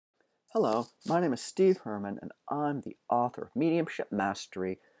Hello, my name is Steve Herman, and I'm the author of Mediumship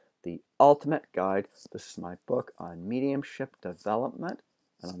Mastery, the Ultimate Guide. This is my book on mediumship development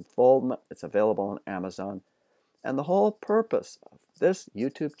and unfoldment. It's available on Amazon. And the whole purpose of this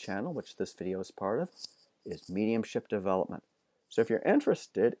YouTube channel, which this video is part of, is mediumship development. So if you're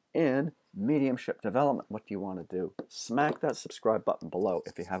interested in mediumship development, what do you want to do? Smack that subscribe button below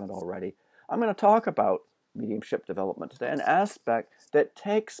if you haven't already. I'm going to talk about mediumship development today, an aspect that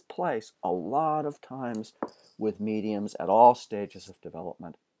takes place a lot of times with mediums at all stages of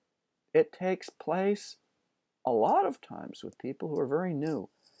development. It takes place a lot of times with people who are very new,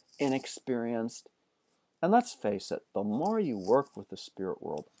 inexperienced, and let's face it, the more you work with the spirit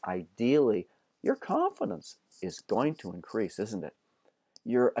world, ideally, your confidence is going to increase, isn't it?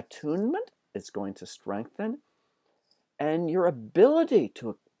 Your attunement is going to strengthen, and your ability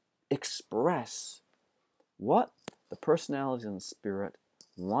to express what the personality and the spirit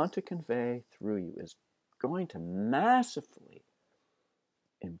want to convey through you is going to massively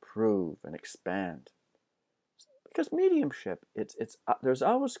improve and expand. Because mediumship, there's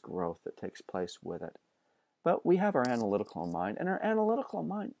always growth that takes place with it. But we have our analytical mind, and our analytical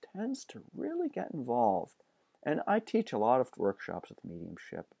mind tends to really get involved. And I teach a lot of workshops with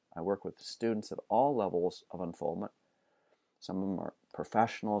mediumship. I work with students at all levels of unfoldment. Some of them are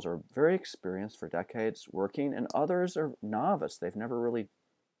professionals or very experienced for decades working, and others are novice. They've never really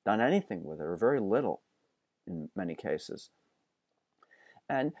done anything with it, or very little in many cases.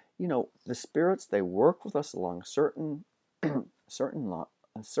 And, you know, the spirits, they work with us along a certain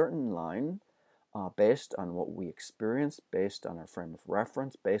line based on what we experience, based on our frame of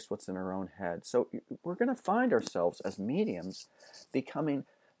reference, based what's in our own head. So we're going to find ourselves as mediums becoming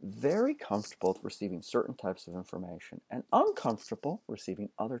very comfortable with receiving certain types of information and uncomfortable receiving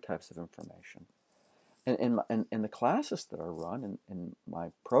other types of information. And in the classes that I run, in my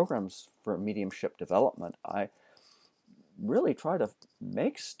programs for mediumship development, I really try to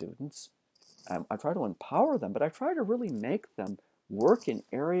make students, I try to empower them, but I try to really make them work in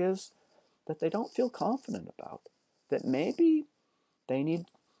areas that they don't feel confident about, that maybe they need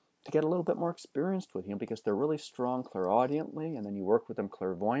to get a little bit more experienced with, because they're really strong clairaudiently, and then you work with them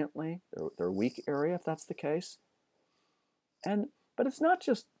clairvoyantly, their weak area, if that's the case. But it's not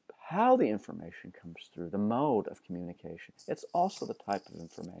just how the information comes through, the mode of communication. It's also the type of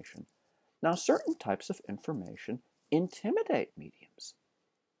information. Now, certain types of information intimidate mediums.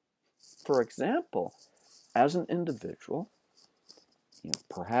 For example, as an individual,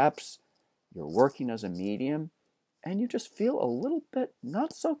 perhaps you're working as a medium, and you just feel a little bit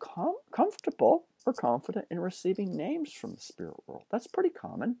not so comfortable or confident in receiving names from the spirit world. That's pretty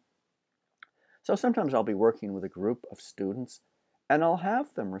common. So sometimes I'll be working with a group of students, and I'll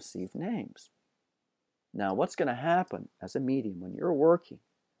have them receive names. Now, what's going to happen as a medium when you're working,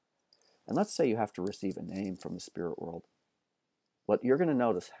 and let's say you have to receive a name from the spirit world, what you're going to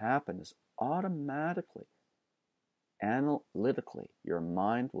notice happen is automatically, analytically, your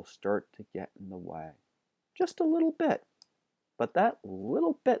mind will start to get in the way. Just a little bit. But that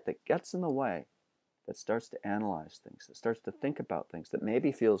little bit that gets in the way, that starts to analyze things, that starts to think about things, that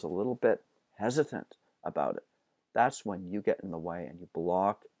maybe feels a little bit hesitant about it, that's when you get in the way and you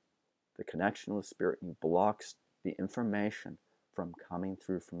block the connection with spirit, and you block the information from coming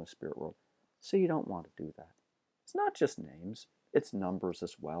through from the spirit world. So you don't want to do that. It's not just names, it's numbers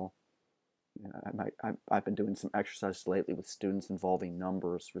as well. I've been doing some exercises lately with students involving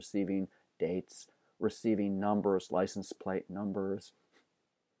numbers, receiving dates, receiving numbers, license plate numbers,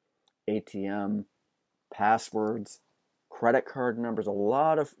 ATM, passwords, credit card numbers, a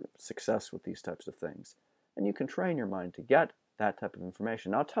lot of success with these types of things. And you can train your mind to get that type of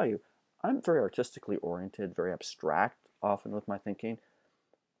information. Now, I'll tell you, I'm very artistically oriented, very abstract often with my thinking,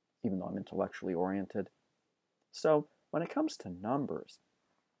 even though I'm intellectually oriented. So when it comes to numbers,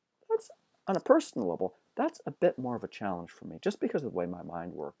 that's, on a personal level, that's a bit more of a challenge for me, just because of the way my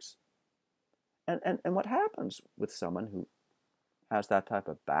mind works. And what happens with someone who has that type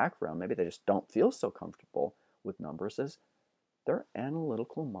of background, maybe they just don't feel so comfortable with numbers, is their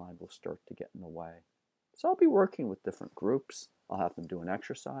analytical mind will start to get in the way. So I'll be working with different groups. I'll have them do an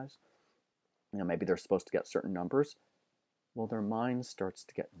exercise. Maybe they're supposed to get certain numbers. Well, their mind starts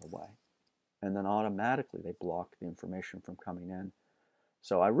to get in the way. And then automatically they block the information from coming in.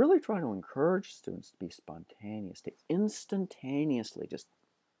 So I really try to encourage students to be spontaneous, to instantaneously just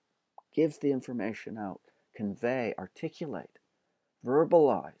give the information out, convey, articulate,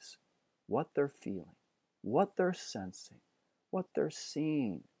 verbalize what they're feeling, what they're sensing, what they're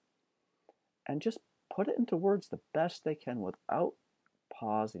seeing, and just put it into words the best they can without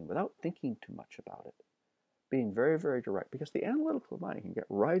pausing, without thinking too much about it. being very, very direct, because the analytical mind can get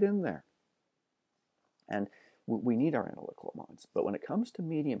right in there. And we need our analytical minds. But when it comes to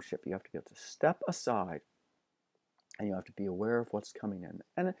mediumship, you have to be able to step aside and you have to be aware of what's coming in.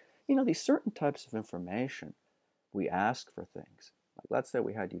 And, these certain types of information, we ask for things. Like, let's say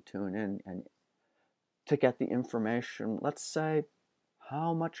we had you tune in and to get the information, let's say,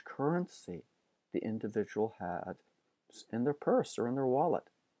 how much currency the individual had in their purse or in their wallet.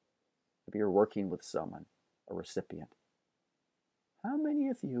 Maybe you're working with someone, a recipient. How many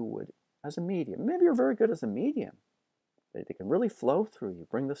of you would, as a medium, maybe you're very good as a medium, they can really flow through you,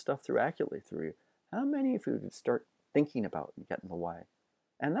 bring the stuff through accurately through you. How many of you would start thinking about and get in the way?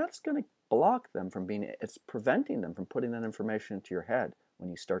 And that's going to block them from it's preventing them from putting that information into your head when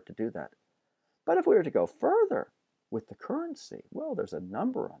you start to do that. But if we were to go further with the currency, well, there's a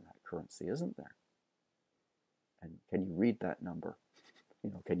number on that currency, isn't there? And can you read that number?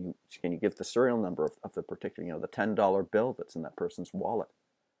 Can you give the serial number of the particular, the $10 bill that's in that person's wallet?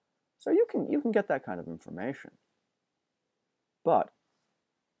 So you can get that kind of information. But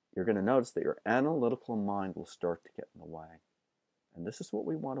you're going to notice that your analytical mind will start to get in the way. And this is what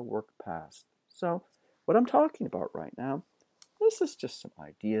we want to work past. So what I'm talking about right now, this is just some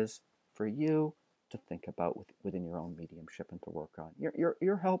ideas for you to think about within your own mediumship and to work on.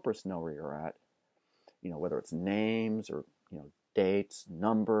 Your helpers know where you're at. Whether it's names or, dates,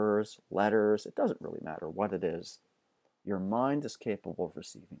 numbers, letters, it doesn't really matter what it is. Your mind is capable of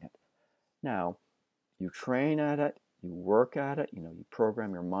receiving it. Now, you train at it, you work at it, you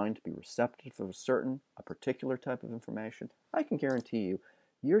program your mind to be receptive of a particular type of information. I can guarantee you,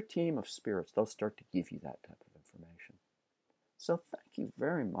 your team of spirits, they'll start to give you that type of information. So thank you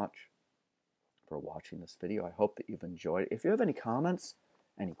very much for watching this video. I hope that you've enjoyed it. If you have any comments,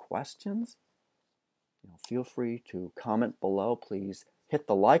 any questions, feel free to comment below. Please hit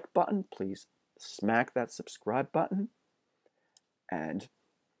the like button. Please smack that subscribe button. And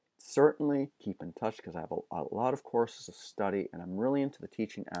certainly keep in touch, because I have a lot of courses to study, and I'm really into the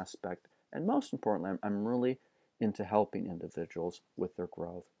teaching aspect. And most importantly, I'm really into helping individuals with their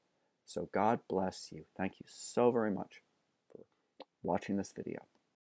growth. So God bless you. Thank you so very much for watching this video.